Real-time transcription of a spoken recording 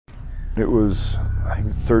It was, I think,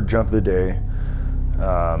 the third jump of the day.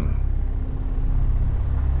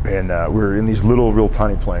 We were in these little, real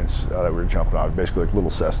tiny planes that we were jumping out of, basically like little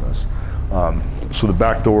Cessnas. So the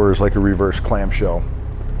back door is like a reverse clamshell.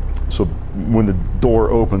 So when the door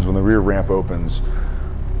opens, when the rear ramp opens,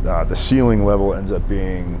 the ceiling level ends up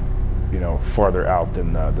being, you know, farther out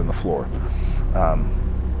than the floor.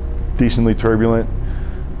 Decently turbulent.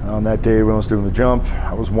 On that day when I was doing the jump,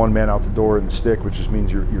 I was one man out the door in the stick, which just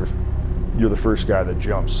means you're the first guy that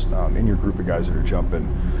jumps in your group of guys that are jumping.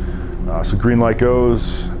 So green light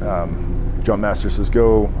goes, jump master says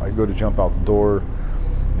go. I go to jump out the door,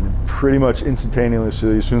 and pretty much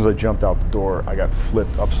instantaneously, as soon as I jumped out the door, I got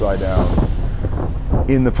flipped upside down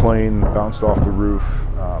in the plane, bounced off the roof.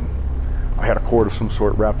 I had a cord of some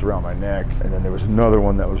sort wrapped around my neck, and then there was another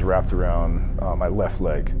one that was wrapped around my left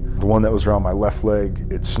leg. The one that was around my left leg,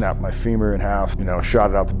 it snapped my femur in half, you know,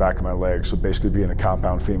 shot it out the back of my leg, so basically being a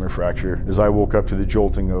compound femur fracture. As I woke up to the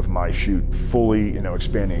jolting of my chute fully, you know,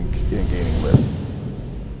 expanding and gaining lift.